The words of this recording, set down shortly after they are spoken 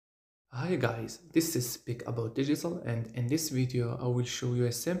Hi guys, this is Speak About Digital, and in this video I will show you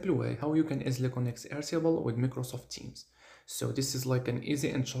a simple way how you can easily connect Airtable with Microsoft Teams. So this is like an easy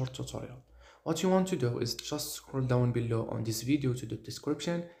and short tutorial. What you want to do is just scroll down below on this video to the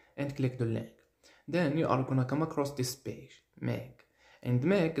description and click the link. Then you are gonna come across this page, Make. And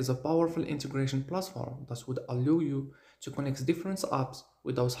Make is a powerful integration platform that would allow you to connect different apps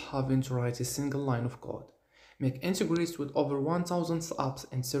without having to write a single line of code. Make integrates with over 1000 apps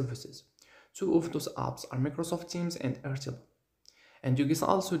and services. Two of those apps are Microsoft Teams and Airtable. And you get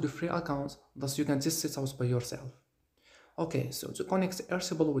also the free accounts, thus you can test it out by yourself. Okay, so to connect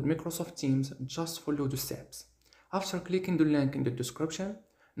Airtable with Microsoft Teams, just follow the steps. After clicking the link in the description,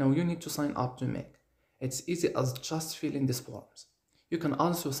 now you need to sign up to Make. It's easy as just filling these forms. You can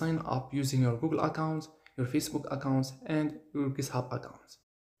also sign up using your Google account, your Facebook accounts, and your GitHub accounts.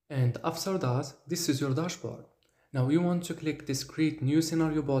 And after that, this is your dashboard. Now you want to click this create new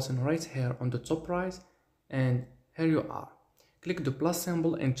scenario button right here on the top right, and here you are. Click the plus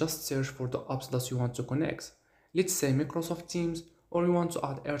symbol and just search for the apps that you want to connect. Let's say Microsoft Teams, or you want to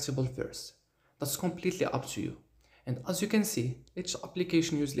add Airtable first. That's completely up to you. And as you can see, each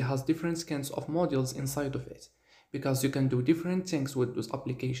application usually has different kinds of modules inside of it, because you can do different things with those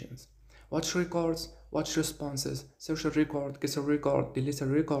applications. Watch records, watch responses, search a record, get a record, delete a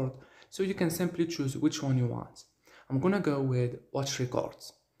record, so you can simply choose which one you want. I'm gonna go with watch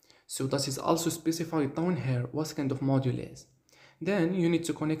records. So that is also specified down here what kind of module is. Then you need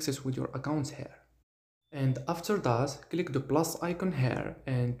to connect it with your account here. And after that, click the plus icon here,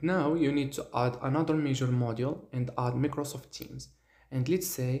 and now you need to add another major module and add Microsoft Teams. And let's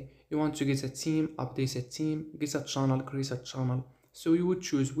say you want to get a team, update a team, get a channel, create a channel. So you would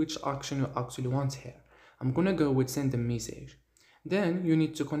choose which action you actually want here. I'm gonna go with send a message. Then you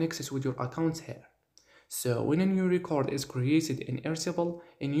need to connect it with your account here. So when a new record is created in Airtable,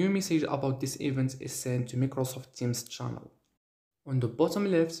 a new message about this event is sent to Microsoft Teams channel. On the bottom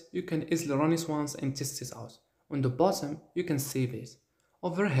left, you can easily run it once and test it out. On the bottom, you can save it.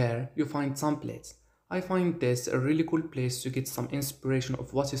 Over here, you find templates. I find this a really cool place to get some inspiration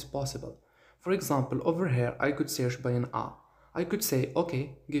of what is possible. For example, over here, I could search by an app. I could say,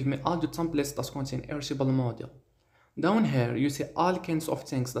 okay, give me all the templates that contain Airtable module. Down here, you see all kinds of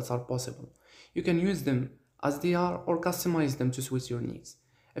things that are possible. You can use them as they are or customize them to suit your needs.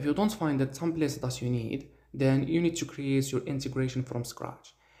 If you don't find the templates that you need, then you need to create your integration from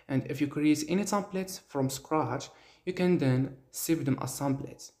scratch. And if you create any templates from scratch, you can then save them as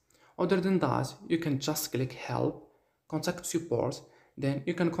templates. Other than that, you can just click help, contact support, then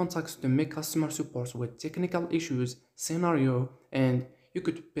you can contact the Make customer support with technical issues, scenario, and you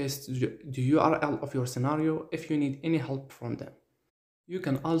could paste the URL of your scenario if you need any help from them. You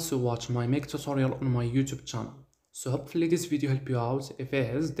can also watch my Make tutorial on my YouTube channel. So hopefully this video helped you out. If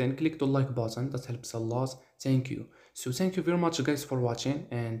it is, then click the like button, that helps a lot. Thank you. So thank you very much guys for watching,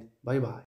 and bye bye.